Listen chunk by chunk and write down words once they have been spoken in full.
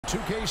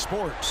2K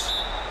Sports.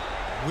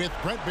 With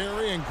Brent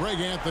Barry and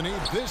Greg Anthony,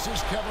 this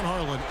is Kevin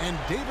Harlan, and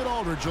David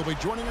Aldridge will be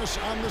joining us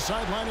on the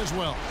sideline as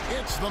well.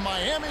 It's the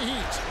Miami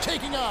Heat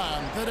taking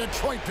on the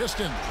Detroit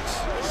Pistons.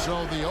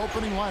 So the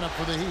opening lineup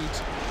for the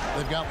Heat,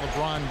 they've got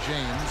LeBron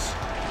James.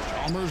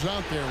 Chalmers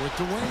out there with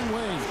Dwayne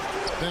Wade.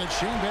 Then it's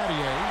Shane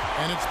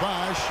Battier, and it's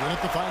Bosh in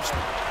at the 5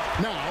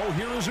 spot. Now,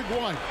 here is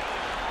Aguirre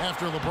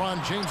after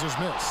LeBron James's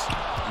miss.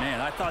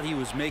 Man, I thought he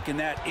was making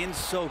that in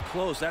so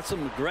close. That's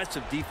some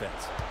aggressive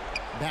defense.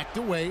 Back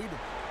to Wade.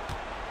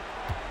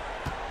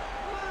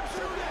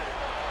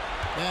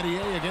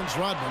 Battier against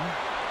Rodman.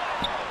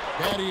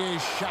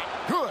 Battier's shot.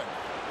 Good.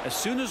 As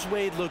soon as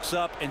Wade looks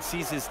up and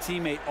sees his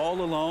teammate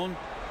all alone,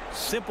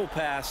 simple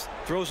pass,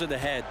 throws it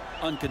ahead,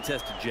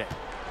 uncontested J.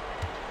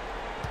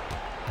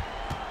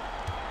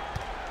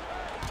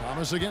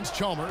 Thomas against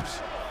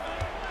Chalmers.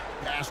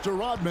 Pass to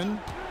Rodman.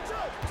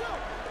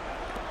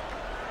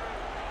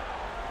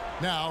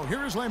 Now,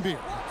 here is Lambier.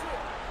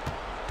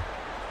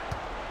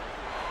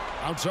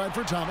 Outside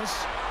for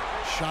Thomas.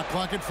 Shot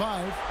clock at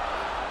 5.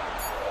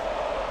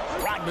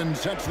 Rodman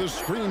sets the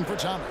screen for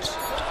Thomas.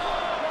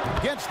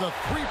 Gets the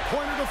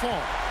three-pointer to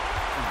fall.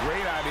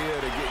 Great idea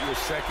to get your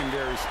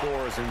secondary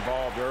scorers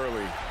involved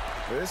early.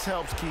 This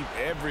helps keep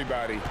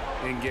everybody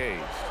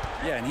engaged.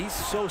 Yeah, and he's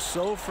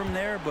so-so from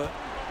there, but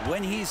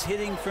when he's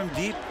hitting from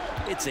deep,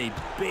 it's a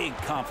big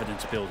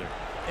confidence builder.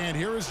 And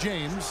here is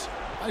James.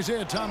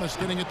 Isaiah Thomas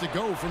getting it to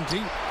go from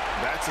deep.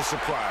 That's a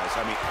surprise.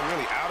 I mean,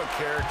 really out of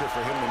character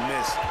for him to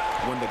miss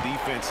when the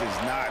defense is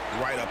not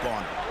right up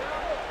on him.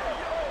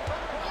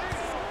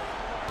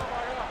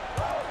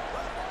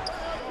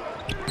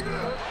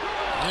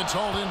 It's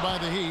hauled in by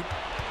the Heat.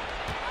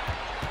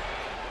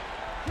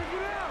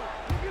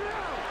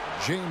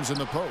 James in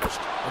the post.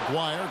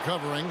 Aguirre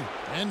covering,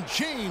 and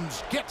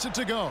James gets it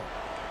to go.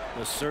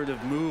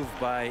 Assertive move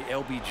by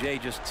LBJ,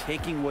 just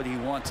taking what he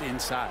wants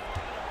inside.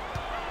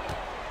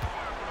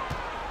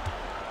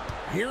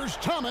 Here's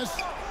Thomas.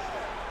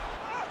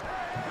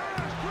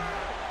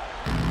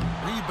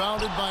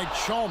 Rebounded by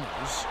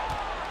Chalmers.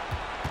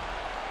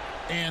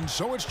 And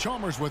so it's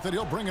Chalmers with it.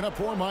 He'll bring it up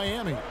for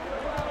Miami.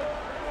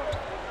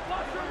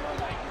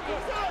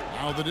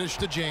 Now the dish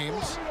to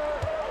James.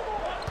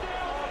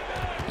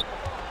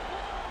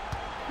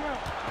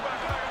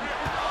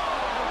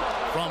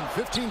 From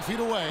 15 feet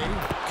away,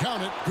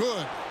 count it,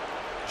 good.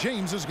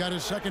 James has got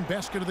his second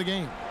basket of the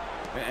game.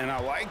 And I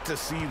like to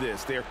see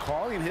this. They're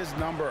calling his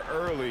number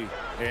early,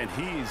 and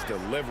he's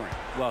delivering.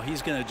 Well,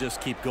 he's going to just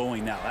keep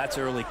going now. That's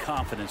early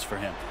confidence for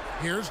him.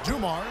 Here's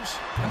Dumars.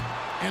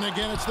 And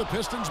again, it's the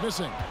Pistons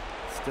missing.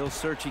 Still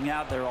searching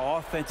out their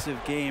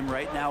offensive game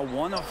right now.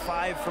 1 of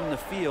 5 from the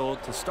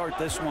field to start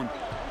this one.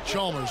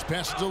 Chalmers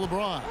passes to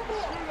LeBron.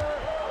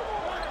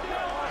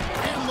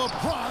 And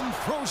LeBron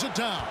throws it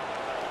down.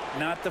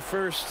 Not the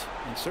first,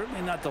 and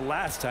certainly not the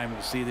last time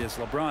we'll see this.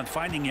 LeBron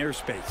finding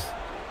airspace.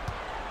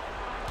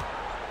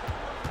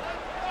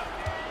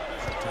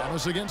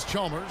 Thomas against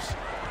Chalmers.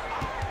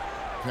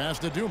 Pass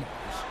to Dumars.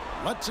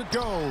 Lets it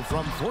go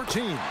from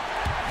 14.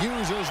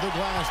 Uses the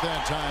glass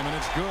that time, and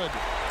it's good.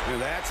 Now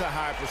that's a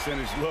high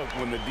percentage look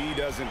when the D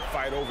doesn't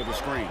fight over the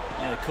screen.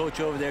 Yeah, the coach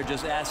over there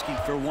just asking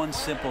for one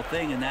simple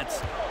thing, and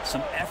that's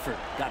some effort.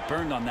 Got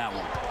burned on that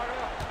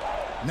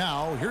one.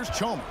 Now, here's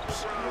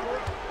Chalmers.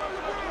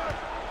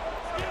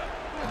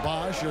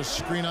 Bosh, a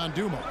screen on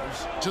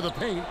Dumars. To the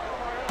paint.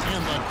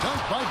 And the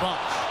dunk by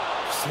Bosh.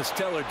 A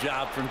stellar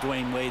job from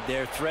Dwayne Wade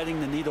there,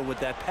 threading the needle with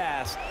that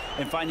pass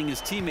and finding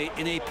his teammate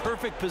in a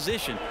perfect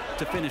position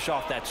to finish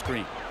off that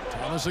screen.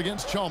 Thomas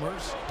against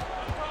Chalmers.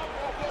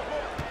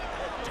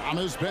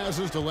 Thomas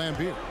passes to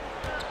Lambier.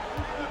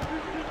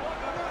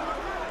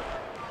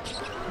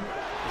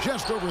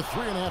 Just over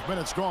 3.5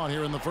 minutes gone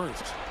here in the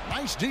first.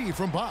 Nice D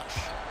from Bosh.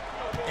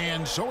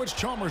 And so it's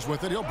Chalmers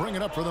with it. He'll bring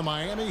it up for the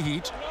Miami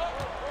Heat.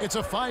 It's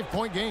a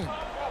 5-point game.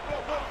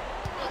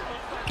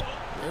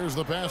 There's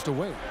the pass to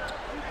Wade.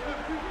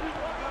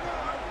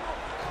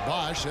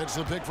 Bosh hits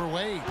the pick for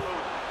Wade.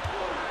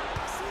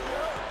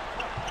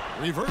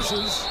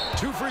 Reverses.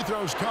 2 free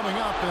throws coming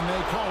up, and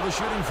they call the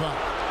shooting foul.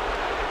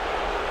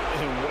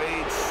 And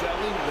Wade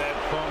selling that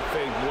pump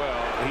fake well.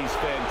 He's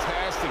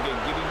fantastic at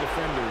getting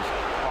defenders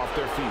off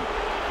their feet.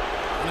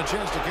 And a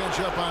chance to catch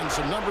up on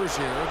some numbers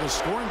here. The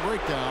scoring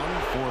breakdown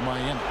for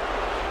Miami.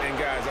 And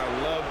guys, I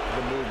love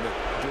the movement.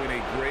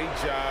 Doing a great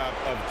job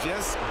of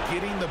just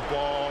getting the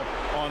ball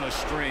on a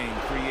string,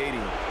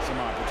 creating some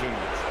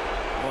opportunities.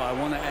 Well, I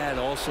want to add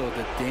also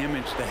the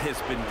damage that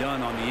has been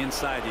done on the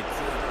inside. It's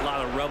a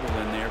lot of rubble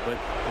in there, but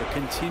they're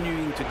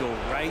continuing to go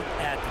right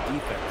at the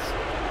defense.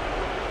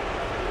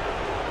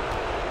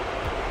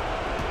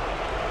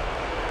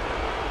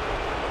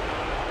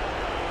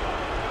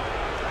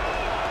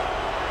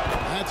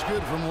 That's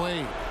good from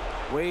Wade.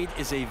 Wade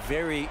is a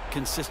very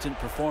consistent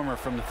performer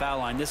from the foul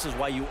line. This is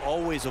why you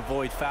always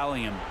avoid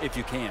fouling him if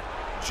you can.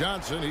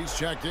 Johnson, he's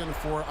checked in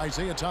for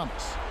Isaiah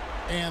Thomas.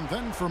 And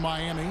then for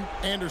Miami,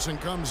 Anderson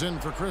comes in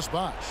for Chris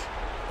Bosh.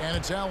 And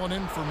it's Allen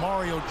in for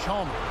Mario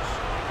Chalmers.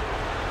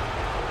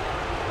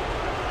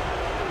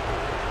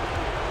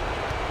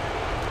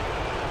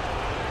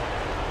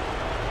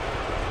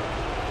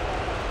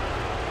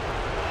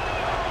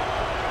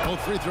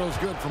 Both free throws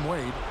good from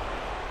Wade.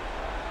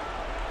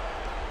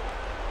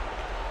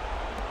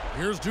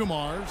 Here's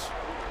Dumars.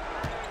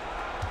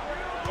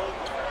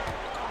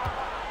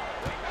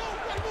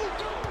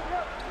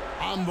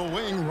 On the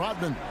wing,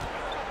 Rodman.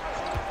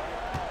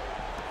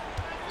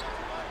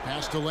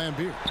 Pass to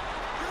Lambier.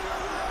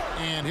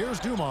 And here's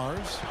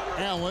Dumars.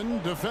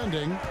 Allen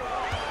defending.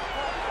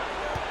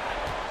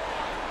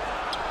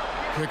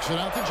 Kicks it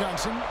out to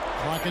Johnson.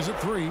 Clock is at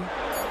 3.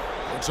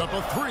 It's up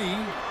a 3.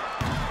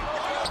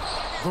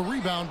 The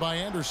rebound by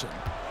Anderson.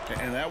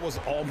 And that was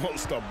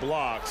almost a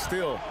block.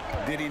 Still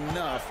did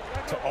enough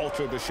to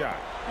alter the shot.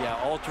 Yeah,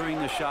 altering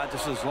the shot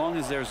just as long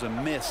as there's a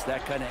miss.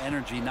 That kind of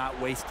energy not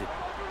wasted.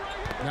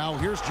 Now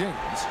here's James.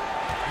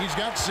 He's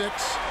got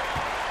 6.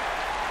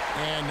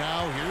 And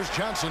now here's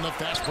Johnson, the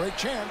fast break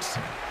chance.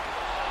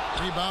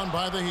 Rebound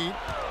by the Heat.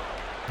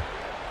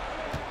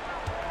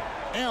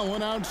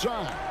 Allen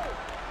outside.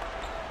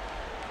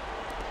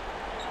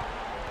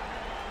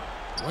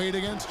 Wade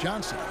against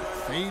Johnson.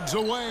 Fades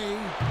away.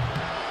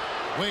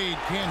 Wade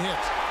can't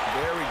hit.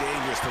 Very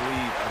dangerous to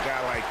leave a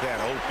guy like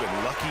that open.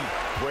 Lucky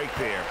break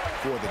there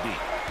for the D.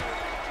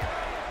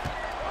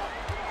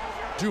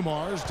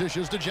 Dumars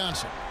dishes to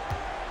Johnson.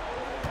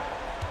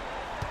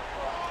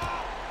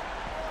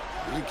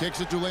 He kicks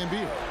it to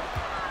Lambier.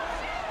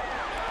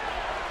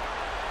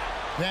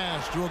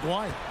 Pass to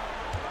Aguirre.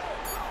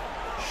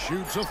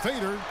 Shoots a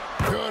fader.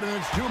 Good, and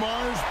it's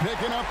Dumars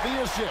picking up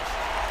the assist.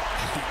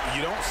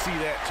 You don't see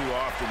that too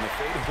often, the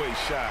fadeaway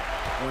shot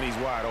when he's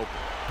wide open.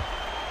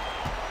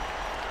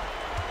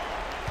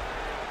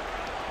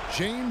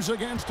 James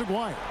against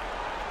Aguirre.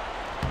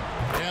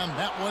 And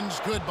that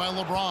one's good by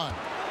LeBron.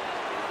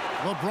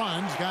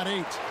 LeBron's got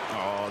 8.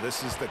 Oh,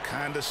 this is the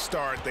kind of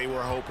start they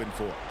were hoping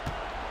for.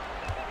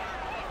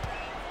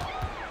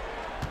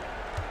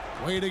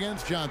 Wade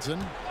against Johnson.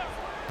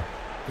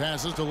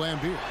 Passes to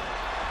Lambier.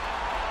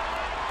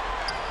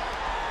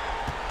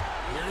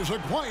 Here's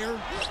Aguirre.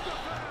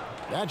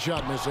 That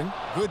shot missing.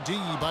 Good D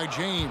by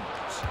James.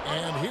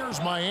 And here's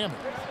Miami.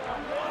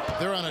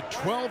 They're on a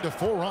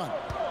 12-4 run.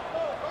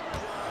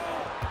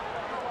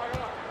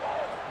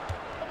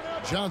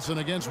 Johnson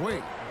against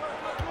Wade.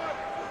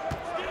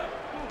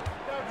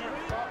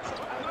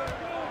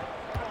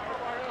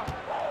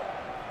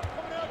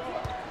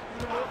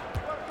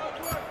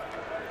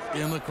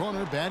 In the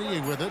corner,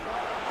 Battier with it.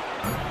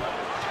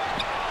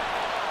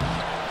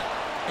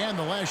 And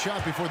the last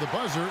shot before the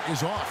buzzer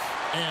is off.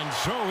 And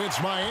so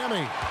it's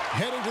Miami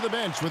heading to the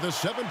bench with a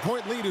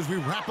 7-point lead as we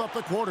wrap up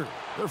the quarter.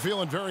 They're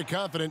feeling very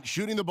confident,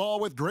 shooting the ball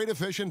with great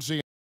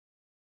efficiency.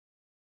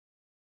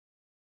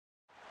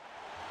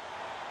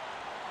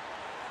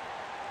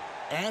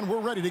 And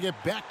we're ready to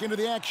get back into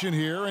the action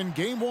here in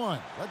game 1.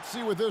 Let's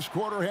see what this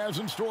quarter has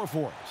in store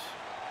for us.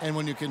 And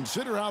when you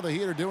consider how the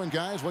Heat are doing,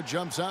 guys, what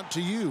jumps out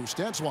to you,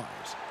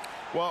 stats-wise?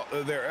 Well,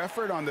 their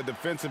effort on the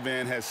defensive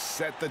end has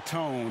set the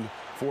tone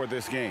for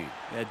this game.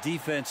 Yeah,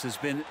 defense has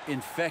been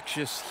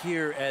infectious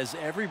here as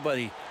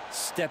everybody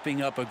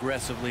stepping up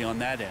aggressively on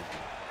that end.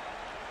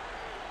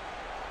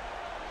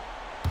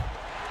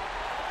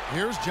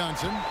 Here's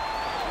Johnson.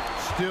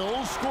 Still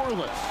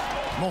scoreless.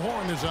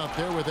 Mahorn is out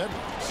there with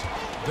Edwards.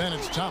 Then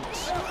it's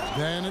Thomas.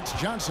 Then it's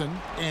Johnson.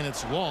 And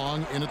it's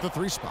Long in at the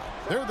 3 spot.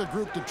 They're the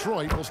group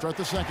Detroit will start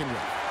the second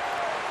with.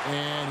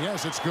 And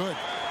yes, it's good.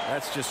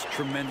 That's just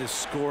tremendous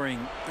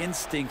scoring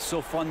instinct. So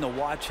fun to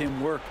watch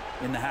him work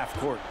in the half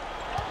court.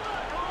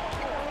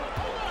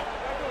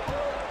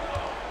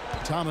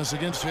 Thomas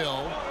against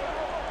Hill.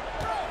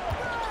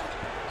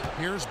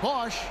 Here's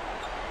Bosch.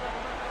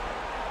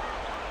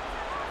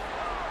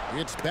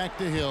 It's back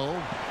to Hill.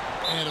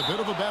 And a bit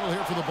of a battle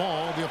here for the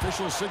ball. The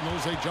official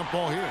signals a jump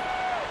ball here.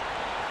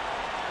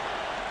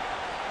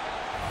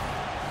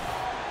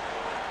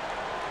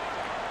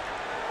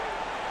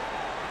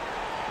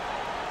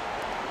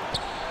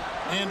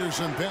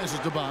 Anderson passes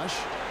to Bosch.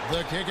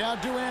 The kick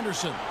out to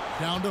Anderson.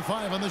 Down to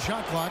 5 on the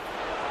shot clock.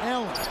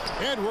 Allen.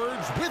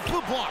 Edwards with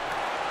the block.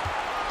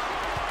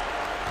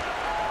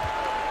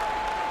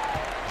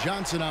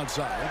 Johnson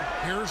outside.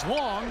 Here's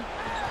Long.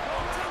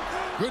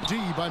 Good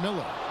D by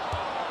Miller.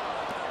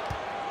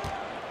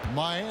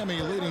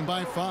 Miami leading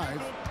by 5.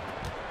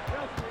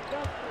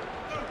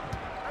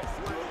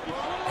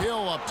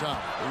 Hill up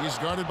top. He's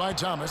guarded by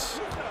Thomas.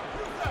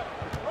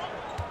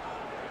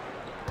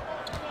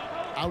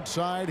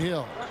 Outside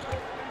Hill.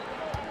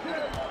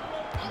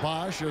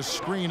 Bosch, a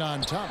screen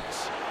on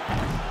Thomas.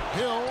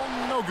 Hill,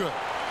 no good.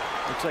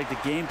 Looks like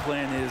the game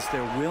plan is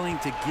they're willing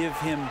to give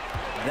him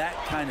that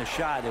kind of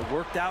shot. It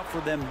worked out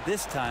for them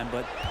this time,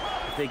 but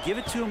if they give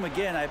it to him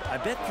again, I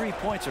bet 3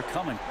 points are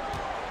coming.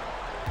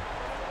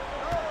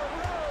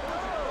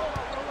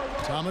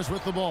 Thomas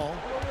with the ball.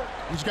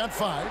 He's got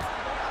 5.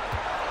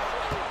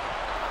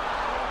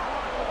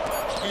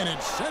 And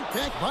it's sent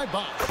back by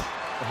Bosch.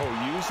 Oh,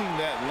 using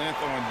that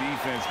length on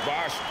defense,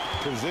 Bosch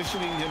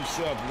positioning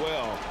himself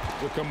well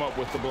to come up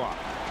with the block.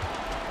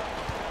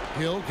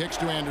 Hill kicks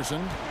to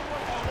Anderson.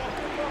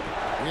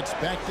 It's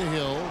back to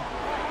Hill.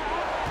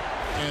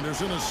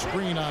 Anderson, a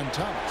screen on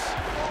Thomas.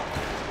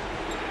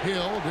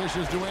 Hill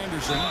dishes to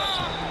Anderson.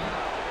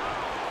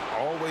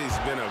 Always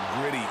been a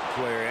gritty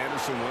player.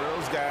 Anderson, one of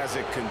those guys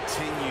that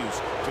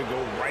continues to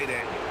go right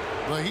at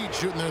you. The Heat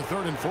shooting their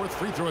third and fourth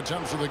free throw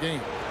attempts of the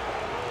game.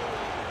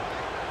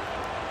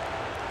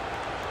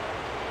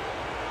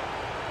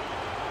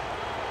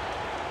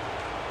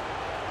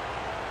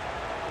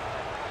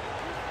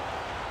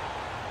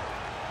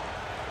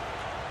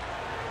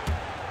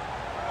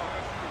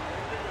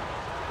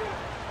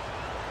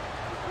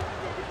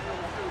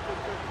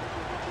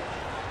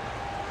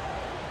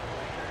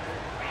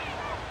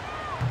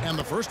 And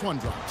the first one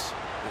drops.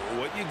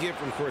 What you get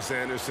from Chris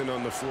Anderson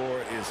on the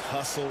floor is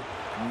hustle,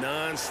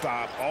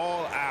 nonstop,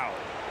 all out.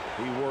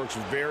 He works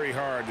very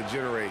hard to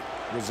generate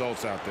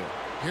results out there.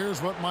 Here's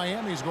what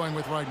Miami's going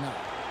with right now.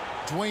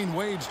 Dwayne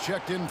Wade's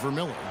checked in for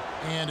Miller,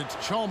 and it's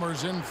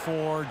Chalmers in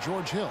for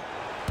George Hill.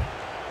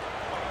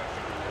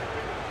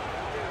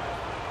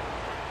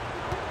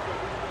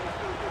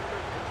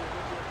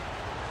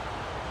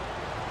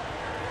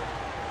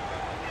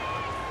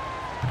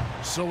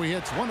 So he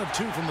hits 1 of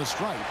 2 from the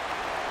stripe.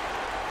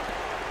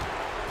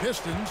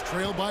 Pistons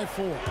trail by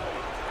 4.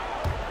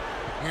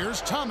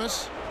 Here's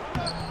Thomas.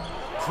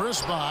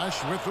 Chris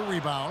Bosh with the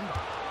rebound.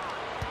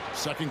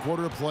 Second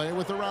quarter of play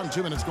with around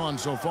 2 minutes gone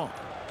so far.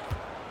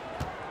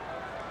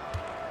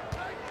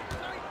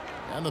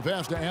 And the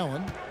pass to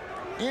Allen.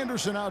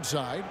 Anderson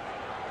outside.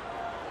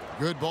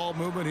 Good ball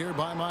movement here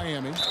by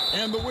Miami.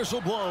 And the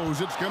whistle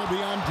blows. It's going to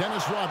be on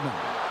Dennis Rodman.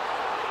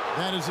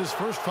 That is his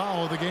first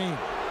foul of the game.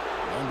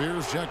 And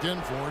Beers checked in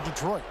for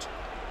Detroit.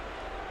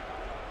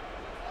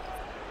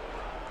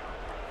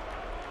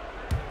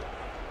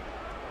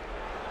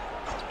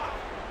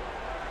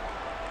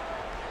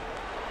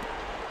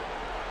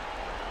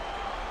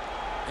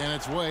 And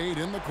it's Wade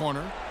in the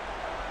corner.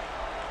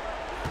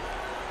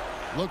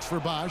 Looks for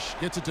Bosh.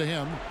 Gets it to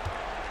him.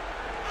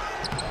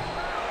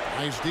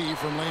 Nice D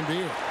from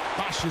Laimbeer.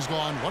 Bosh is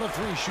gone. 1 of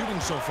 3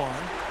 shooting so far.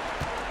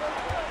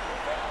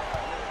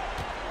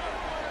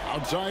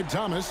 Outside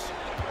Thomas.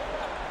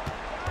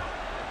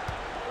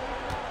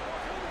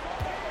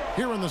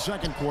 Here in the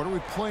second quarter,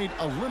 we've played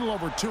a little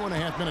over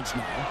 2.5 minutes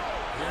now.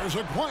 Here's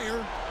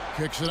Aguirre.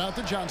 Kicks it out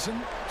to Johnson.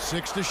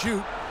 6 to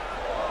shoot.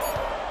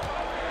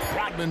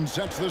 Rodman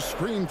sets the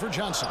screen for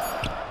Johnson.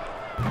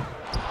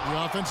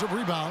 The offensive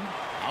rebound.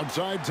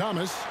 Outside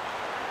Thomas.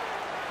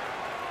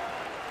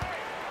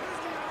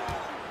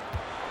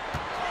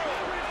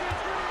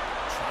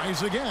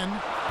 Tries again.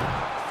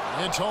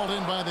 It's hauled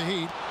in by the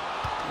Heat.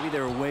 Maybe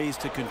there are ways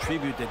to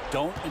contribute that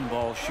don't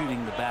involve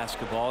shooting the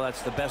basketball.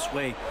 That's the best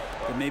way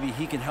that maybe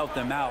he can help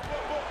them out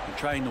in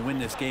trying to win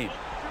this game.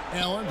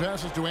 Allen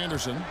passes to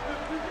Anderson.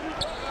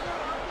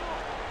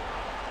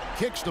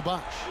 Kicks to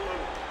Bosh.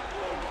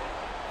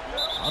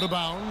 Out of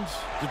bounds.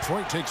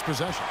 Detroit takes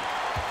possession.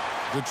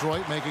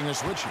 Detroit making a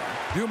switch here.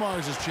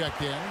 Dumars is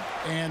checked in.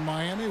 And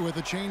Miami with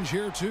a change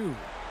here too.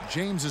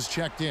 James is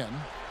checked in.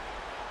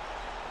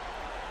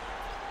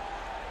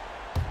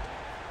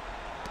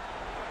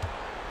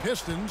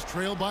 Pistons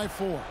trail by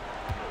 4.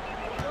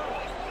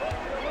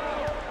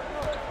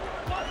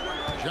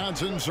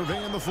 Johnson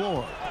surveying the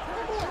floor.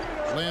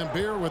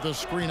 Laimbeer with a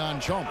screen on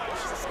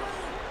Chalmers.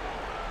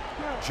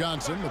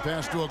 Johnson, the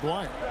pass to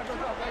Aguirre.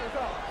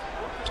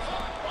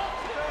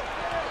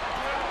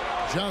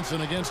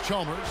 Johnson against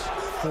Chalmers.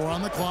 4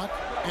 on the clock,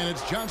 and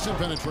it's Johnson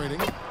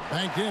penetrating.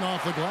 Banked in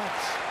off the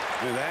glass.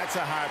 Now that's a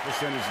high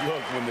percentage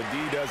look when the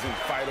D doesn't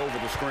fight over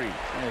the screen.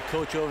 And the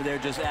coach over there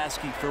just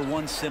asking for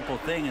one simple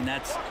thing, and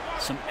that's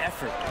some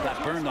effort.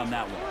 Got burned on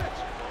that one.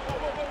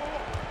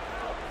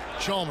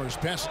 Chalmers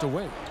passed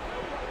away.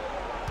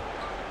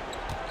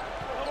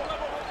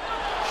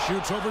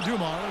 Shoots over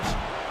Dumars.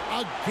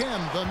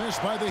 Again, the miss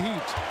by the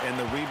Heat. And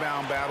the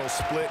rebound battle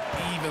split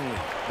evenly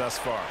thus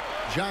far.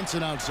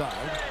 Johnson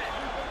outside.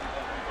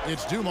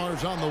 It's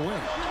Dumars on the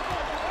wing.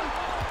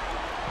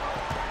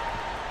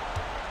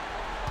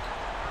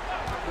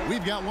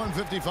 We've got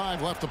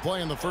 1:55 left to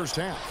play in the first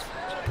half.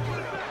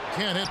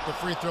 Can't hit the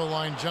free throw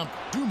line jump.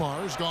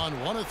 Dumars gone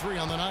 1 of 3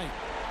 on the night.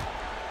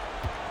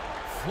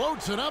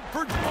 Floats it up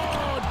for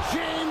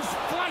James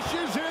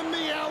flashes in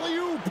the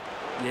alley-oop.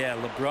 Yeah,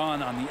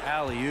 LeBron on the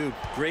alley-oop.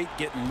 Great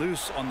getting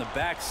loose on the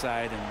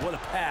backside, and what a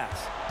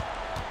pass.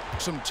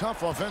 Some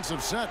tough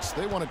offensive sets.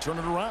 They want to turn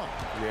it around.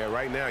 Yeah,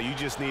 right now you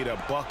just need a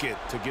bucket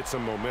to get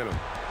some momentum.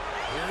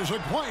 Here's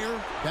Aguirre.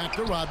 Back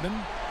to Rodman.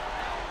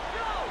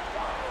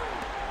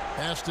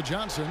 Pass to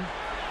Johnson.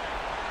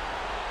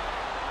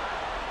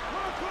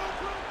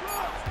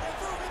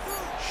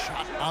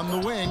 Shot on the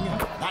wing.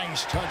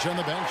 Nice touch on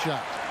the bank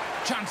shot.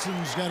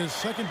 Johnson's got his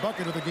second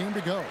bucket of the game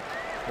to go.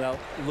 Well,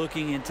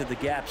 looking into the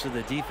gaps of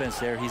the defense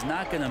there, he's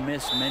not going to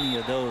miss many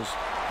of those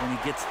when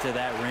he gets to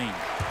that range.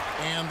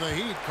 And the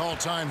Heat call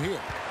time here.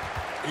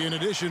 In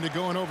addition to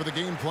going over the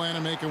game plan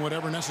and making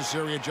whatever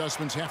necessary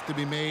adjustments have to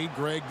be made,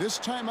 Greg, this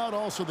timeout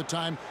also the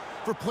time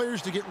for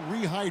players to get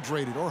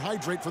rehydrated or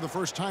hydrate for the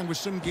first time with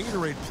some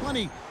Gatorade.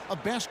 Plenty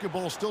of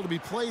basketball still to be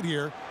played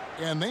here,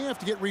 and they have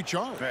to get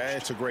recharged.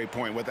 That's a great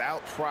point.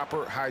 Without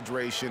proper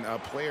hydration, a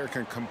player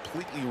can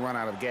completely run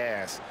out of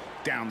gas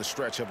down the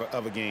stretch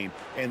of a game,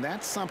 and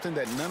that's something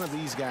that none of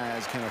these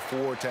guys can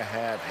afford to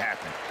have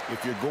happen.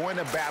 If you're going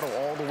to battle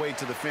all the way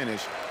to the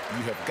finish,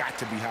 you have got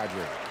to be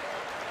hydrated.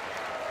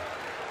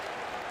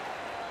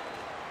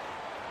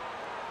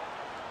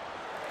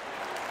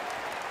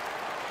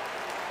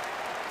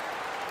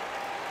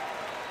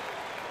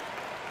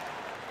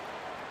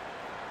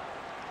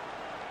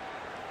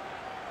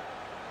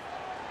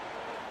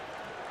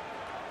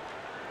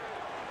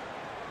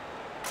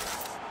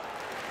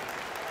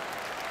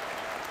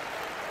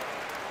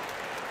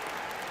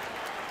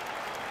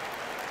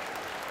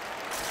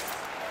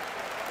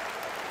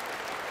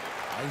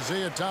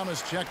 Isaiah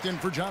Thomas checked in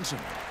for Johnson.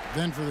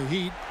 Then for the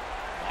Heat,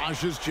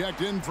 Bosh is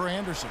checked in for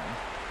Anderson.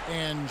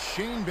 And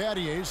Shane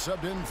Battier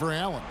subbed in for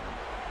Allen.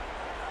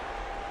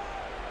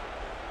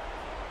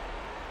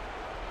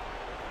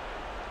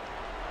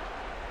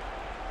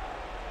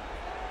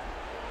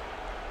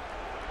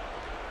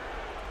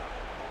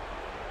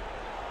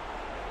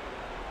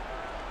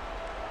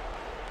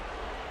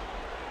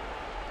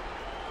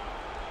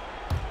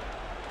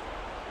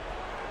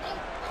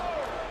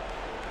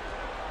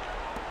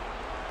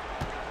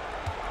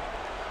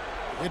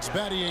 It's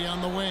Battier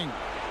on the wing.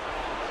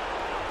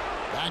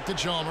 Back to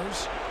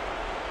Chalmers.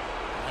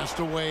 Pass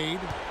to Wade.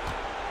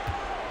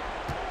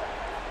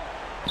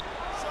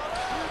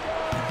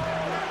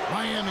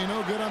 Miami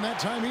no good on that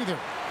time either.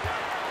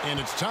 And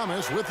it's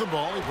Thomas with the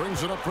ball. He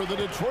brings it up for the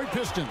Detroit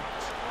Pistons.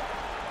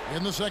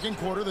 In the second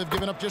quarter, they've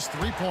given up just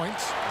 3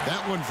 points.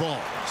 That one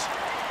falls.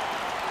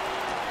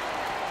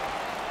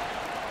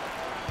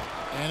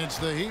 And it's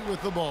the Heat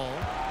with the ball.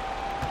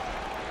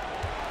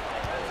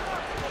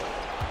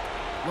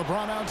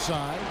 LeBron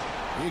outside.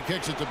 He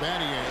kicks it to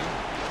Battier.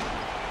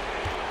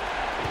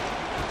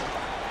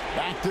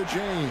 Back to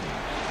James.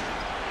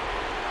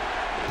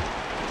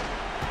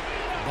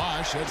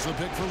 Bosh heads the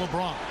pick for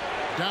LeBron.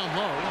 Down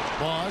low.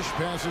 Bosh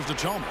passes to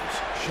Chalmers.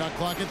 Shot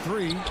clock at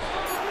 3.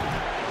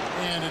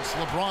 And it's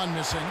LeBron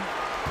missing.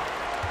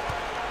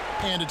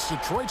 And it's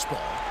Detroit's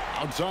ball.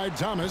 Outside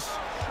Thomas.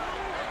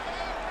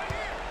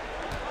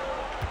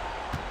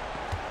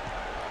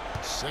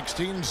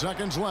 16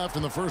 seconds left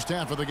in the first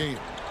half of the game.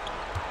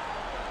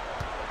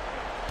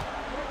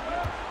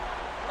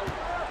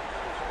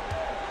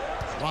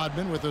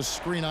 Rodman with a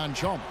screen on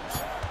Chalmers.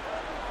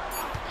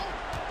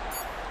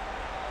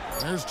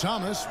 There's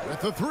Thomas with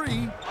the 3.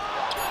 And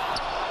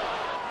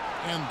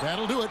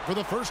that'll do it for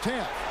the first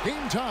half.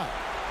 Game time.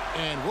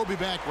 And we'll be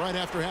back right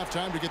after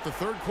halftime to get the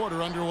third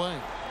quarter underway.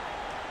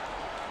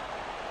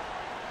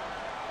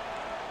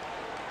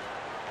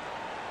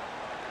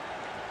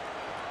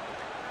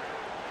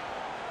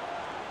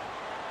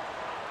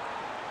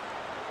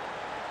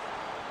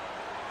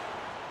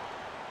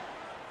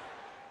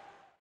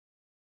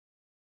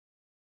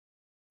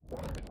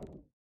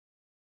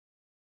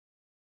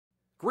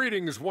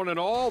 Greetings, one and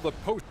all. The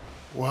post.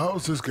 Well, how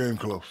is this game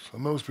close? I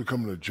know it's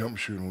becoming a jump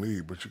shooting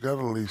league, but you got to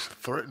at least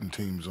threaten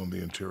teams on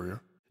the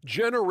interior.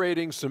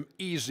 Generating some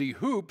easy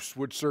hoops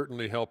would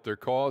certainly help their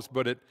cause,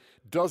 but it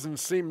doesn't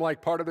seem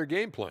like part of their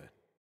game plan.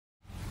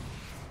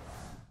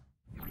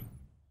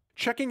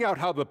 Checking out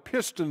how the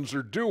Pistons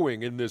are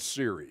doing in this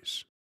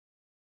series.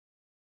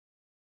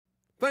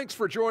 Thanks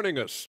for joining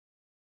us.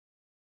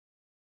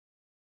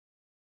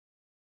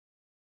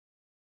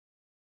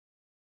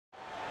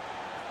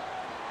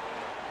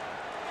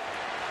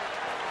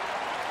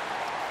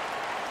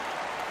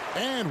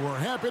 And we're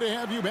happy to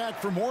have you back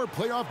for more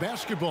playoff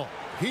basketball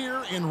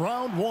here in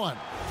round 1.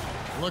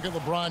 Look at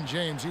LeBron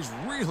James. He's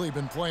really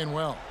been playing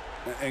well.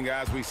 And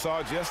guys, we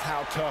saw just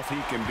how tough he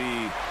can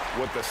be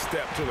with the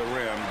step to the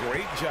rim.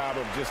 Great job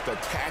of just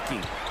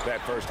attacking that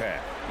first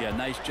half. Yeah,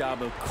 nice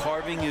job of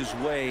carving his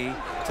way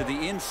to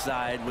the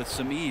inside with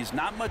some ease.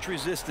 Not much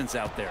resistance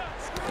out there.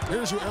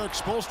 Here's who Eric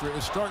Spoelstra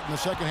is starting the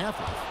second half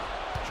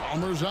with.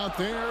 Chalmers out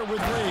there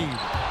with Wade.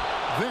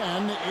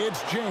 Then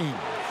it's James.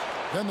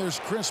 Then there's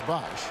Chris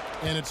Bosh,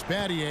 and it's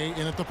Battier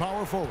in at the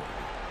power forward.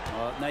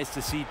 Nice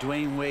to see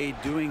Dwayne Wade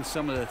doing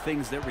some of the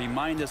things that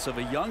remind us of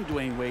a young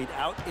Dwayne Wade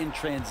out in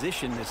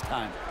transition this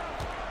time.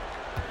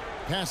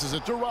 Passes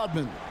it to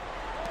Rodman.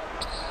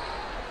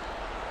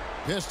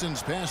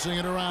 Pistons passing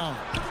it around.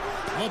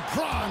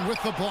 LeBron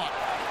with the block.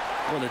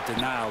 What a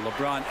denial.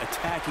 LeBron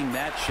attacking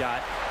that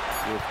shot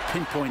with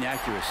pinpoint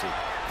accuracy.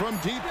 From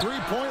deep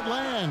three-point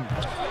land.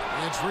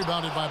 It's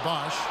rebounded by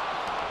Bosh.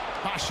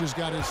 Bosh has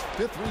got his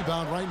 5th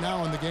rebound right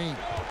now in the game.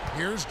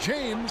 Here's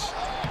James.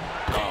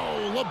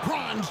 Oh,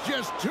 LeBron's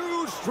just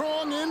too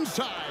strong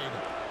inside.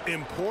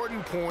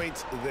 Important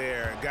points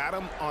there. Got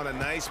him on a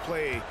nice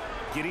play,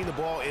 getting the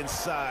ball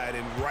inside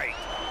and right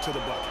to the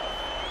bucket.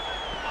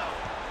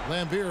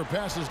 Lambier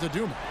passes to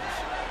Dumas.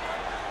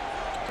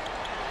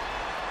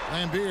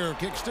 Lambier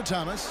kicks to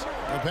Thomas.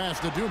 The pass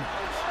to Dumas.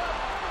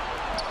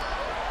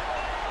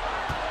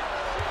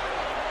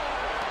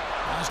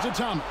 Pass to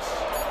Thomas.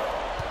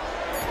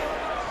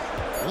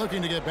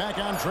 Looking to get back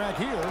on track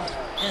here,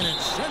 and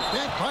it's sent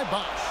back by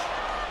Bosch.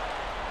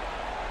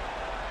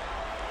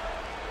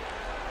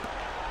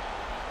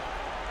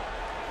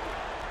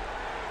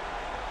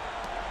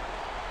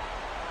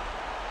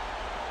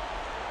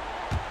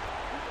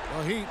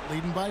 The Heat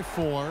leading by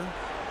 4.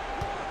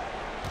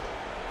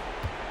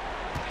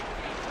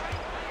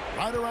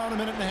 Right around a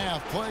minute and a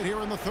half played here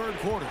in the third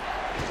quarter.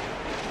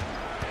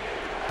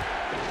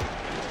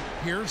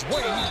 Here's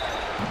Wade.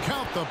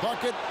 Count the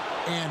bucket,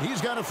 and he's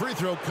got a free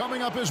throw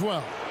coming up as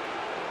well.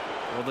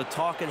 Well, the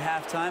talk at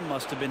halftime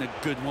must have been a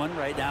good one.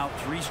 Right now,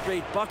 3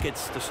 straight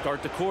buckets to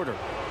start the quarter.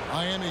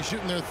 Miami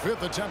shooting their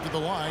 5th attempt at the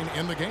line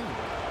in the game.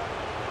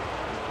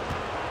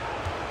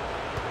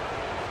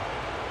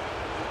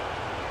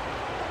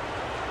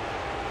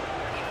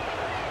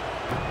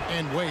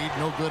 And Wade,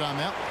 no good on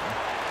that one.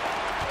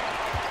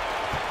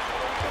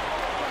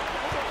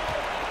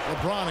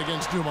 LeBron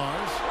against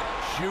Dumars.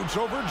 Shoots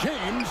over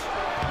James.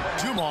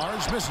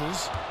 Dumars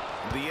misses.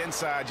 The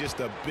inside just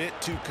a bit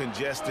too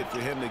congested for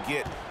him to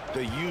get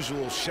the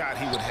usual shot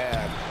he would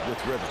have with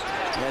River.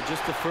 Yeah,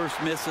 just the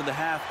first miss of the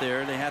half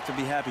there. They have to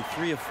be happy.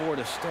 3 of 4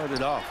 to start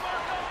it off.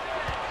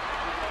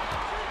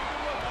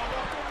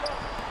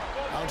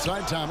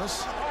 Outside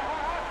Thomas.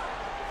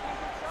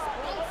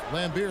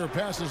 Lambier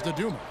passes to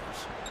Dumars.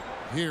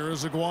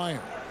 Here's Aguirre.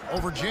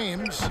 Over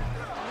James.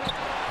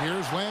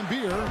 Here's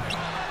Lambier.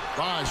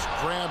 Bosch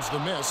grabs the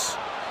miss.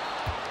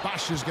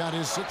 Bosch has got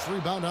his 6th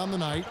rebound on the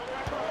night.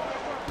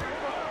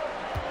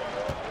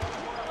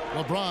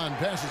 LeBron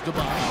passes to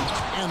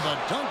Bosch. And the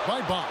dunk by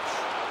Bosch.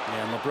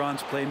 And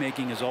LeBron's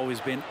playmaking has always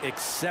been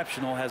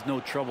exceptional. Has no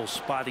trouble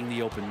spotting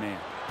the open man.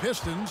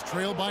 Pistons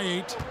trail by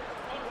 8.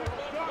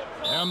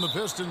 And the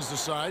Pistons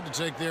decide to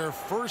take their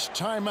first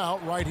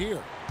timeout right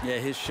here. Yeah,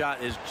 his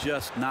shot is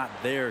just not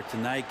there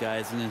tonight,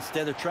 guys. And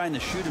instead of trying to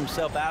shoot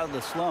himself out of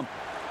the slump,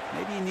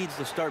 maybe he needs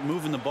to start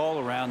moving the ball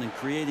around and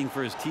creating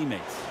for his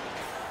teammates.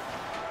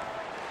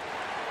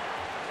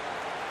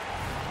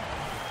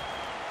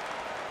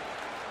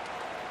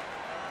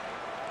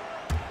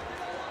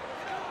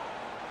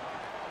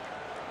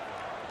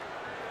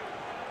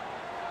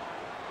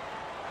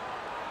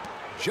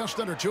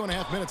 Just under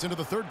 2.5 minutes into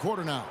the third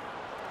quarter now.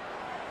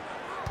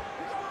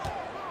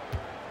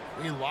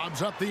 He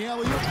lobs up the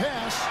alley-oop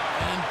pass,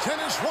 and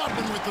Dennis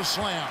Rodman with the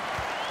slam.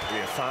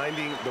 Yeah,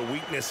 finding the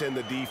weakness in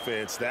the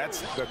defense.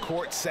 That's the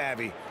court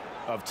savvy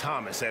of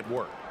Thomas at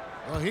work.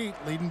 The Heat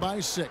leading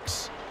by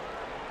 6.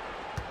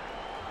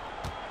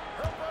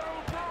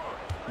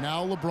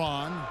 Now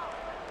LeBron.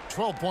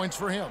 12 points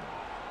for him.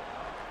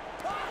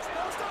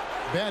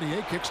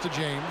 Battier kicks to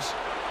James.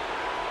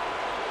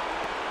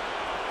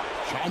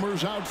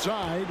 Chalmers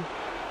outside.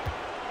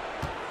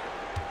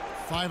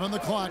 5 on the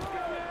clock.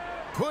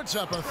 Puts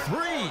up a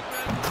 3.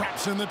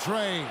 Traps in the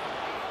tray.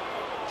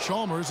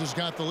 Chalmers has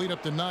got the lead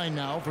up to 9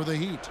 now for the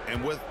Heat.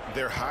 And with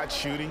their hot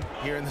shooting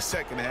here in the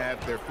second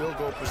half, their field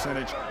goal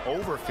percentage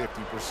over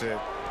 50%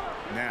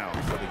 now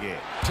for the game.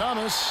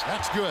 Thomas,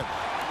 that's good.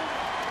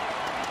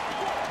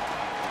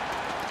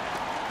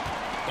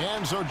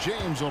 And so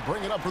James will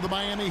bring it up for the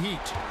Miami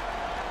Heat.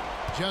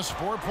 Just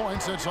 4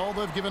 points. That's all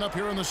they've given up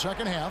here in the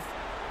second half.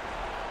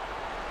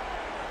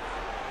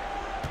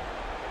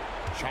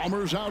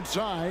 Chalmers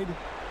outside.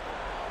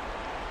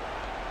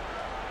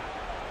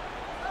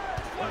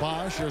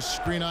 Bosch, a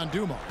screen on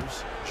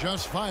Dumars.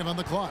 Just 5 on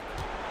the clock.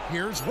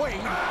 Here's Wade.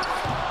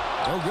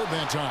 No good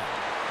that time.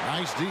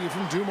 Nice D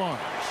from Dumars.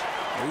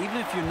 Even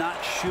if you're not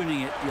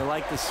shooting it, you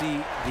like to see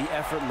the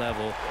effort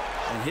level,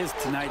 and his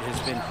tonight has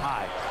been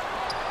high.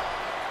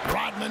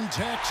 Rodman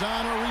tacks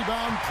on a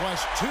rebound,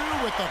 +2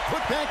 with the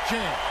putback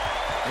jam.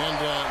 And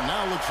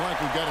now looks like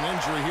we've got an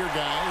injury here,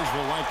 guys.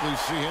 We'll likely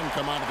see him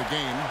come out of the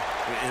game.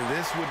 And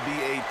this would be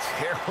a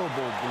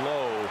terrible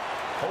blow.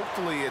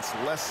 Hopefully it's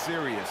less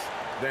serious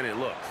than it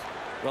looks.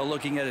 Well,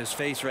 looking at his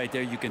face right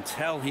there, you can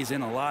tell he's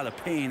in a lot of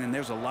pain, and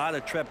there's a lot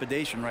of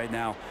trepidation right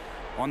now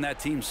on that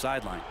team's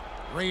sideline.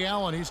 Ray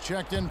Allen, he's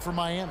checked in for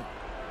Miami.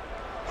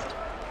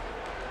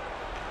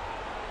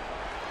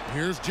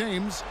 Here's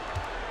James.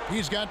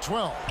 He's got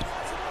 12.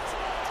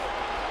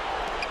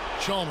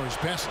 Chalmers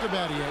pass to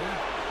Battier.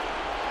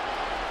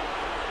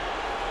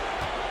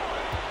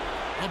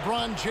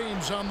 LeBron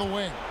James on the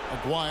wing.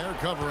 Aguirre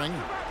covering.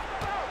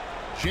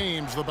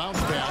 James the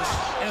bounce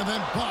pass. And then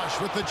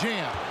Bosch with the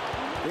jam.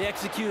 They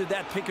executed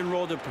that pick and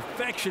roll to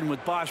perfection,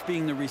 with Bosch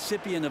being the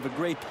recipient of a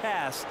great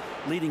pass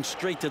leading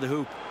straight to the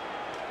hoop.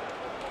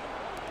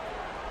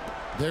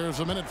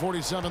 There's a minute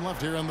 47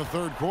 left here in the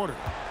third quarter.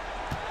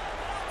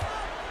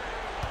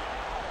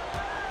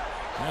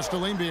 Pass to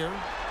Lambier.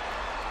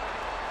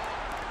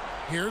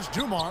 Here's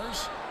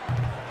Dumars.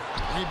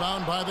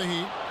 Rebound by the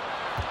Heat.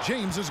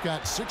 James has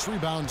got 6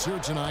 rebounds here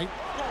tonight.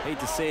 Hate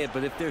to say it,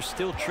 but if they're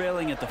still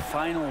trailing at the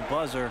final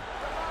buzzer,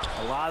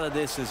 a lot of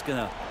this is going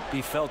to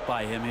be felt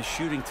by him. His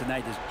shooting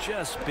tonight has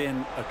just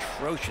been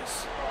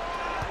atrocious.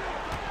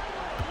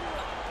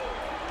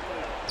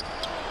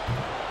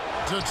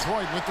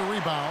 Detroit with the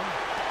rebound.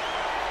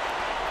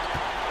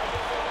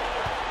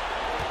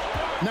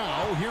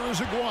 Now, here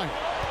is Aguirre.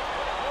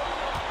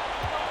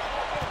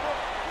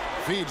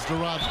 Feeds to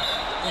Rodman.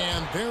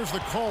 And there's the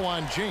call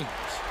on James.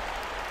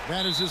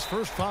 That is his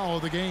first foul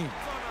of the game.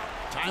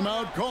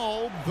 Timeout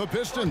called, the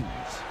Pistons.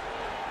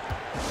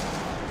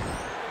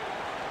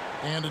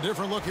 And a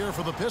different look here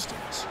for the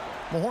Pistons.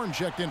 Mahorn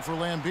checked in for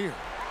Lambeer.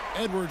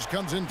 Edwards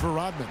comes in for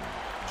Rodman.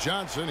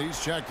 Johnson,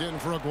 he's checked in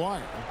for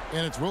Aguirre.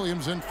 And it's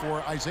Williams in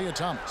for Isaiah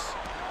Thomas.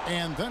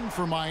 And then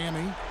for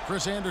Miami,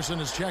 Chris Anderson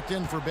is checked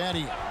in for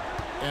Badia.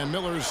 And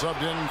Miller's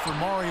subbed in for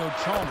Mario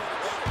Chalmers.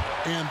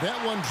 And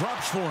that one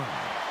drops for him.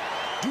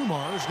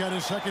 Dumars got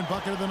his second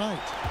bucket of the night.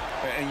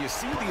 And you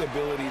see the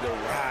ability to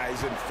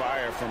rise and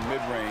fire from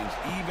mid-range,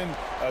 even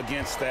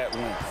against that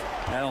length.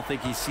 I don't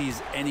think he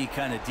sees any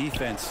kind of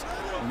defense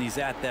when he's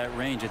at that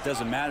range. It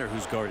doesn't matter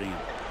who's guarding him.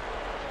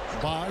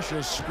 Bosch,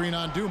 a screen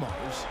on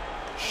Dumars.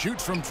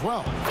 Shoots from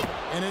 12.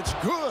 And it's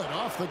good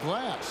off the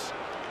glass.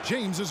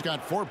 James has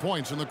got 4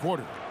 points in the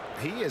quarter.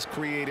 He has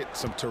created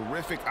some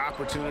terrific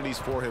opportunities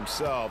for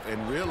himself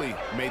and really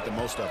made the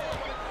most of it.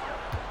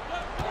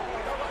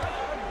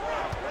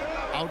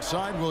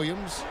 Outside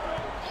Williams.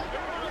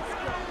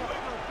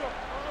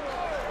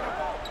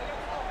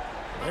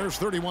 There's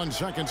 31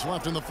 seconds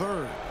left in the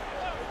third.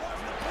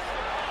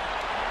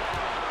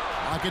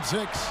 Lock at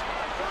 6.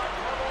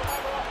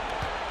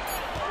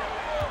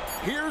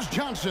 Here's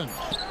Johnson.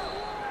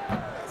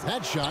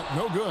 That shot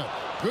no good.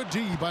 Good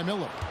D by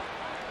Miller.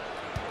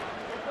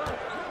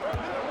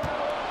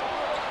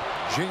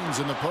 James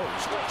in the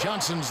post.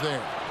 Johnson's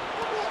there.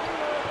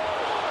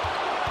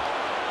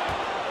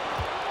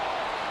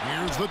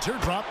 Here's the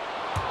teardrop.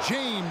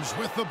 James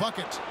with the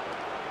bucket.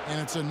 And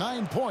it's a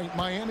 9-point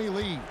Miami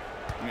lead.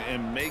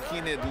 And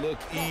making it look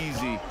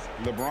easy,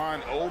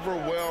 LeBron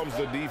overwhelms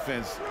the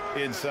defense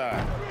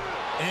inside.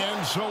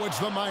 And so it's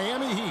the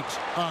Miami Heat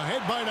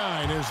ahead by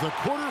 9 as the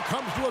quarter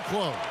comes to a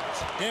close.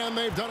 And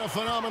they've done a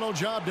phenomenal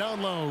job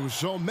down low.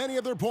 So many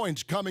of their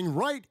points coming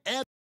right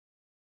at.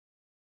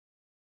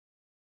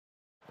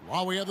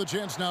 While we have the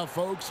chance now,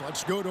 folks,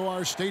 let's go to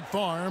our State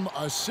Farm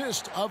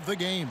assist of the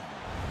game.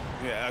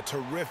 Yeah, a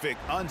terrific,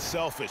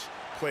 unselfish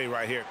play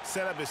right here.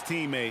 Set up his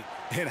teammate.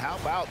 And how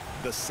about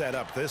the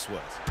setup this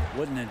was?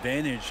 What an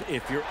advantage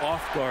if your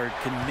off guard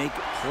can make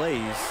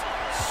plays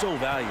so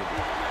valuable.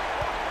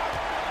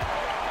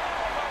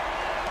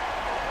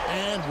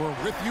 And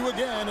we're with you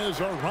again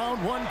as our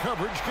round 1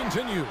 coverage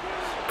continues.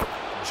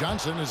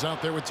 Johnson is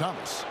out there with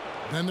Thomas.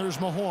 Then there's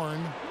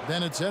Mahorn.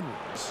 Then it's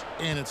Edwards.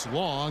 And it's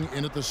Long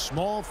in at the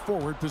small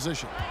forward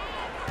position.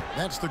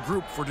 That's the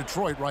group for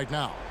Detroit right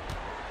now.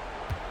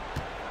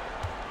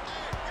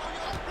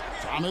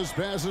 Thomas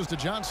passes to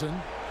Johnson.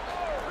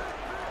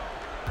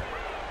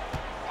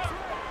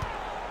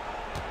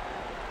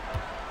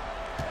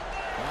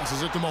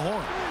 Passes it to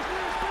Mahorn.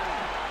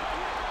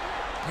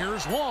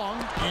 Here's Long,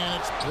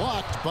 and it's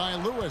blocked by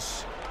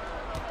Lewis.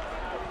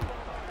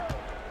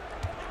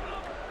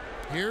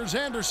 Here's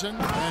Anderson,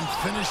 and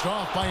finished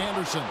off by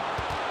Anderson.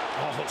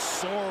 Oh,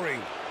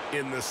 soaring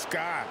in the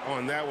sky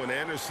on that one.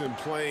 Anderson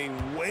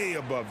playing way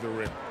above the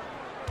rim.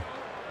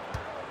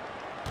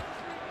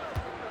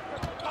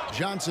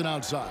 Johnson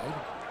outside.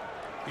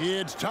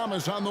 It's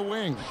Thomas on the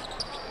wing.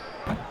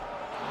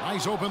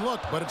 Nice open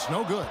look, but it's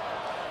no good.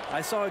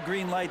 I saw a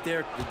green light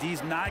there. The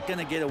D's not going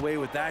to get away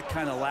with that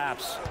kind of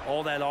lapse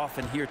all that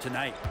often here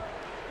tonight.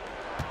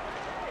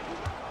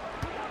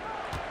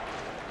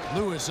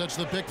 Lewis sets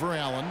the pick for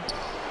Allen.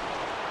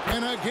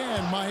 And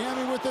again,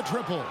 Miami with the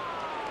triple.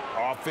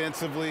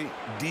 Offensively,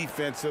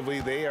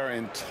 defensively, they are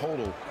in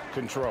total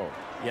control.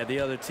 Yeah, the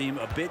other team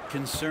a bit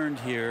concerned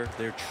here.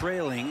 They're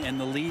trailing, and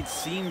the lead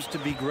seems to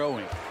be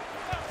growing.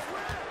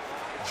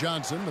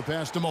 Johnson, the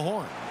pass to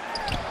Mahorn.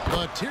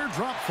 The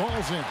teardrop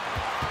falls in.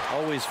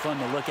 Always fun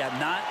to look at.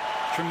 Not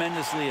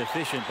tremendously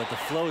efficient, but the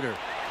floater,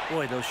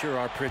 boy, those sure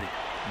are pretty.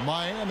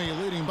 Miami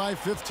leading by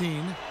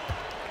 15.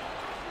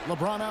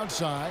 LeBron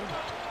outside.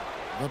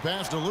 The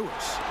pass to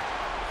Lewis.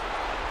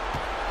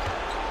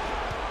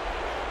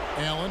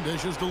 Allen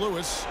dishes to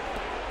Lewis.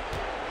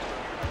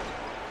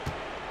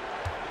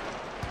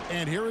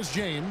 And here is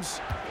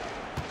James.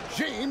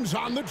 James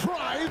on the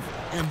drive.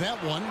 And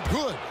that one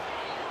good.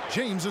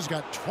 James has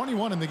got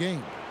 21 in the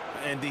game.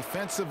 And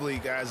defensively,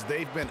 guys,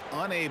 they've been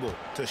unable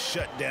to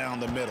shut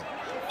down the middle.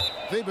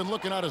 They've been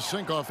looking out of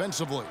sync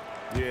offensively.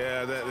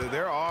 Yeah,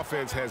 their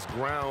offense has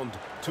ground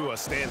to a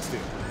standstill.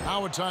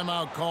 Now a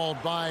timeout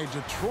called by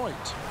Detroit.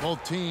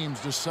 Both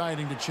teams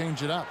deciding to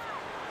change it up.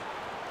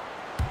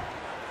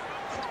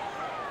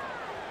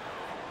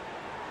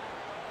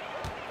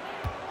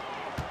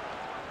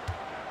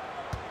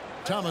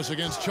 Thomas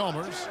against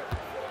Chalmers.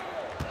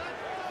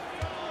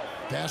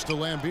 Pass to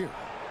Lambeer.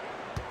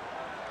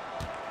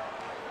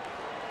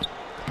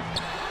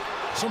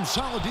 Some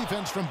solid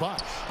defense from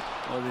Bosch.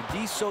 Well, the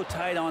D's so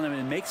tight on him,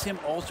 and it makes him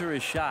alter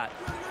his shot.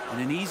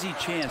 And an easy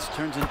chance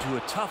turns into a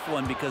tough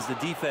one because the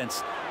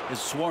defense is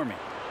swarming.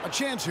 A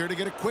chance here to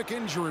get a quick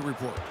injury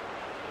report.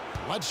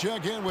 Let's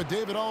check in with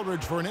David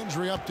Aldridge for an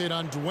injury update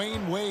on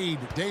Dwayne Wade.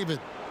 David.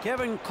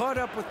 Kevin caught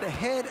up with the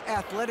head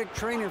athletic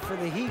trainer for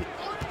the Heat.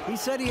 He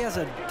said he has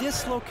a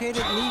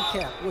dislocated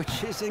kneecap,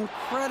 which is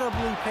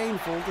incredibly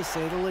painful to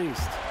say the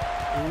least.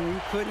 And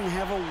you couldn't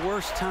have a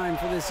worse time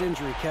for this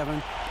injury,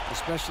 Kevin,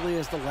 especially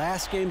as the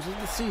last games of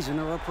the season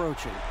are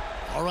approaching.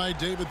 All right,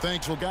 David,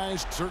 thanks. Well,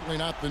 guys, certainly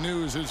not the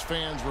news his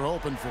fans were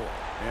hoping for.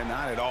 And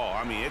not at all.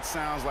 I mean, it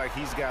sounds like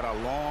he's got a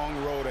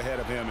long road ahead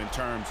of him in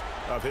terms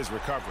of his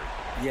recovery.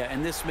 Yeah,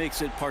 and this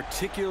makes it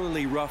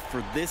particularly rough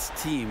for this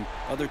team.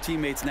 Other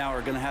teammates now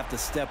are going to have to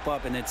step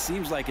up, and it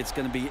seems like it's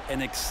going to be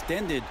an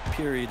extended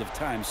period of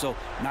time, so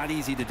not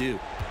easy to do.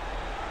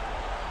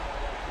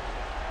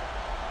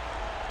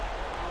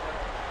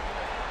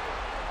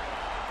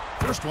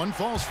 First one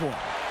falls for him.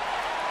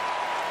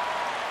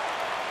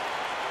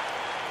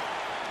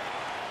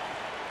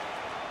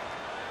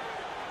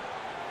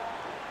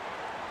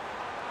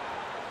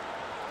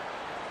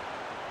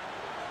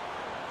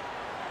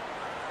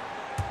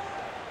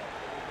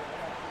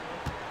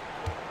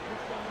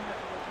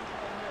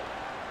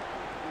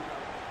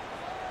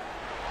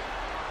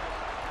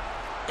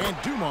 And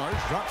Dumars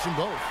drops them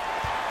both.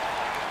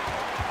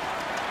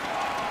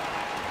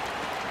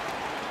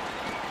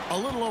 A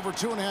little over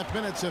 2.5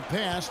 minutes have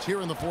passed here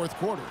in the fourth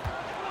quarter.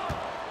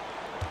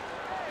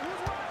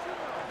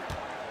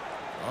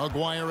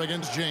 Aguirre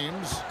against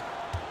James.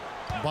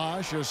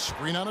 Bosch, a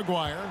screen on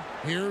Aguirre.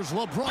 Here's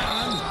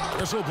LeBron.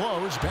 Whistle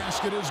blows.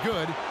 Basket is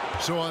good.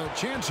 So a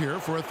chance here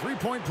for a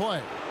three-point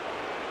play.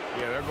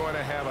 Yeah, they're going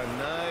to have a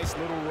nice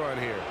little run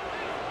here.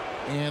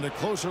 And a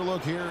closer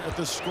look here at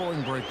the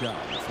scoring breakdown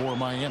for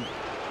Miami.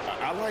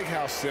 I like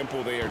how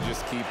simple they are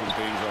just keeping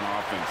things on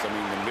offense. I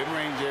mean, the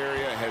mid-range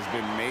area has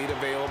been made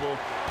available,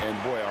 and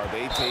boy, are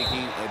they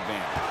taking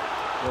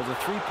advantage. Well, the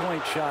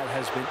three-point shot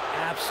has been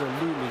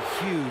absolutely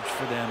huge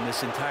for them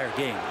this entire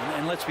game.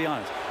 And let's be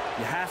honest,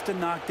 you have to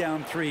knock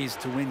down threes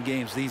to win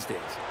games these days.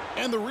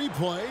 And the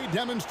replay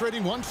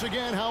demonstrating once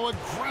again how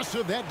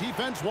aggressive that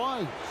defense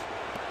was.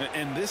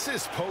 And this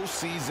is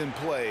postseason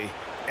play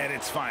at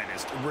its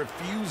finest,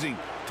 refusing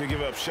to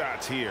give up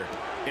shots here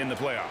in the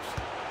playoffs.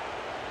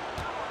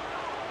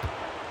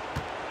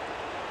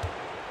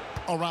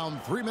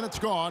 Around 3 minutes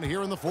gone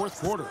here in the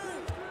fourth quarter.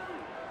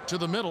 To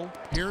the middle,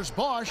 here's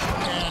Bosch,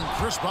 and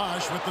Chris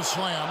Bosch with the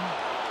slam.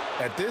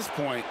 At this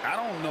point, I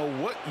don't know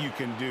what you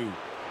can do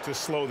to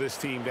slow this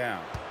team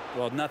down.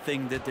 Well,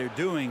 nothing that they're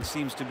doing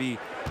seems to be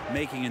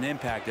making an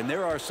impact. And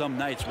there are some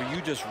nights where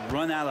you just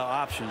run out of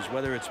options,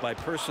 whether it's by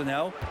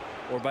personnel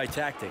or by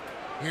tactic.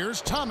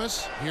 Here's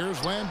Thomas, here's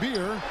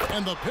Lambier,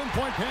 and the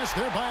pinpoint pass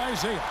there by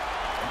Isaiah.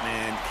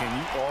 Man, can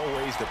you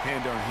always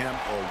depend on him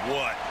or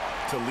what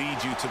to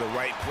lead you to the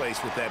right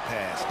place with that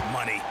pass?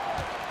 Money.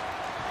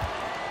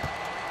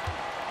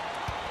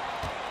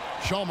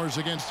 Chalmers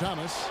against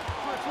Thomas.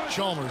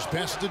 Chalmers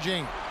passes to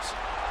James.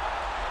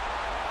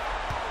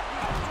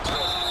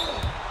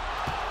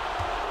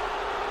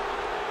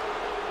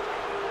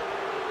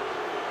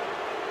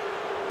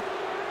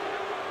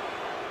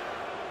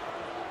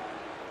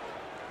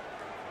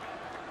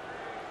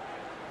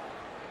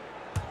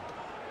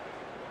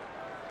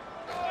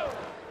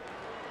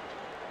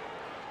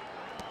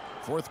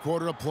 Fourth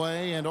quarter of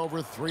play, and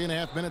over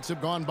 3.5 minutes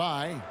have gone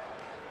by.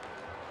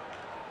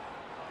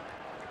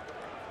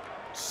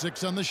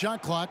 6 on the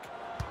shot clock.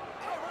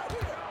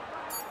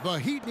 The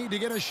Heat need to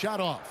get a shot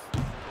off.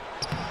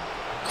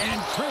 And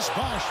Chris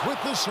Bosch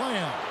with the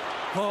slam.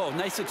 Oh,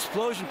 nice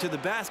explosion to the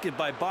basket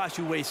by Bosch,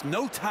 who wastes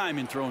no time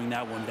in throwing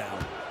that one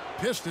down.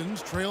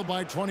 Pistons trail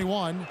by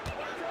 21.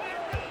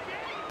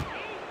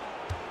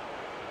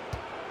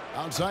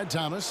 Outside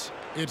Thomas.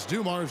 It's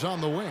Dumars on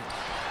the wing.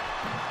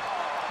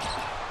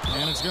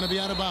 And it's going to be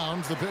out of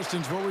bounds. The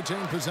Pistons will retain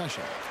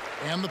possession.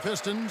 And the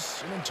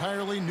Pistons, an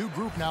entirely new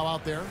group now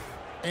out there.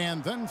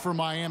 And then for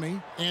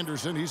Miami,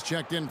 Anderson, he's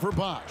checked in for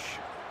Bosch.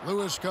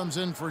 Lewis comes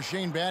in for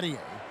Shane Battier.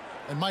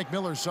 And Mike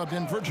Miller subbed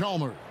in for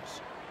Chalmers.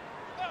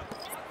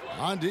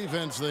 On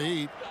defense, the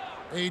Heat,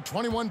 a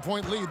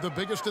 21-point lead, the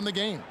biggest in the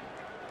game.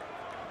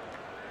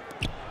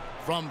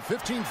 From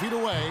 15 feet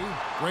away,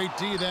 great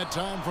D that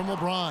time from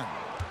LeBron.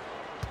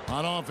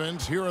 On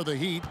offense, here are the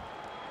Heat.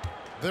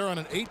 They're on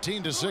an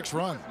 18-6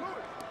 run.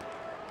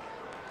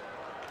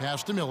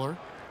 Pass to Miller.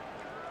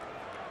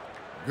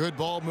 Good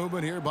ball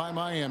movement here by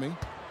Miami.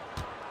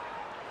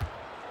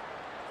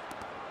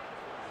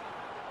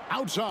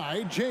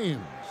 Outside,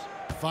 James.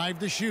 5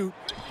 to shoot.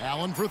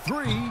 Allen for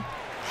 3.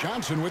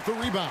 Johnson with the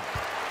rebound.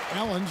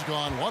 Allen's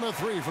gone 1 of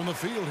 3 from the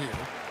field here.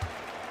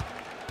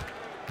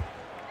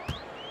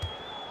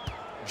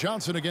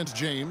 Johnson against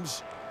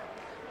James.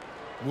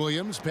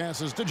 Williams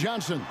passes to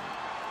Johnson.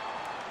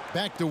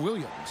 Back to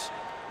Williams.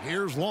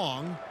 Here's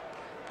Long.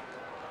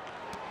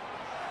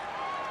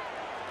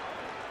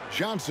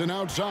 Johnson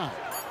outside.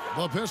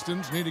 The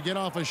Pistons need to get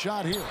off a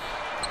shot here.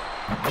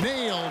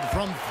 Nailed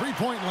from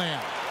three-point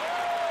land.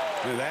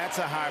 Now that's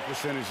a high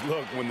percentage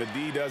look when the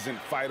D doesn't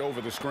fight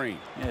over the screen.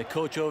 Yeah,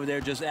 coach over there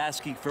just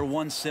asking for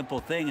one simple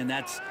thing, and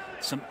that's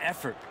some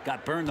effort.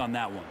 Got burned on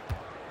that one.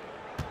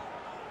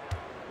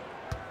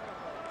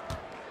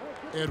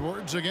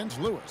 Edwards against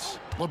Lewis.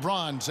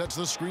 LeBron sets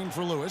the screen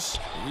for Lewis.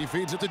 He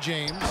feeds it to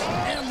James.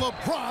 And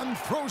LeBron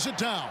throws it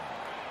down.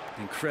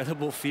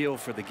 Incredible feel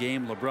for the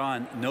game.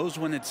 LeBron knows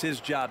when it's his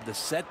job to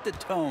set the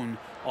tone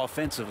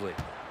offensively.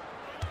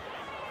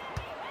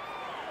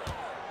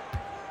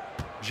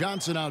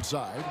 Johnson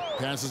outside.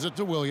 Passes it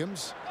to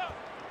Williams.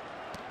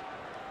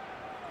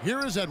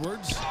 Here is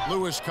Edwards.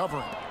 Lewis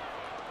covering.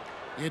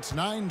 It's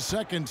 9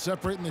 seconds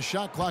separating the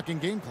shot clock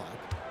and game clock.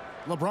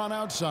 LeBron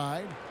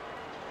outside.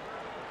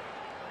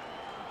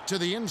 To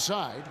the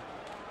inside.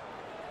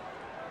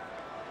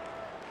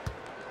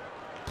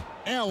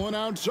 Allen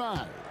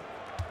outside.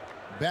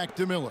 Back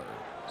to Miller.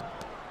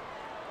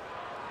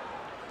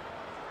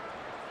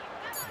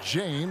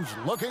 James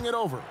looking it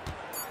over.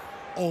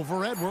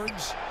 Over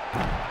Edwards.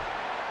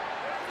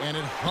 And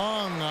it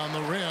hung on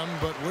the rim,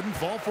 but wouldn't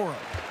fall for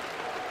him.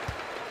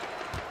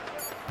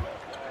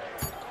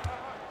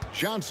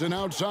 Johnson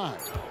outside.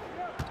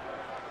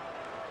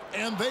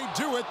 And they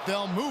do it.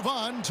 They'll move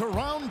on to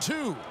round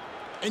 2.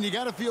 And you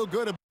got to feel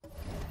good about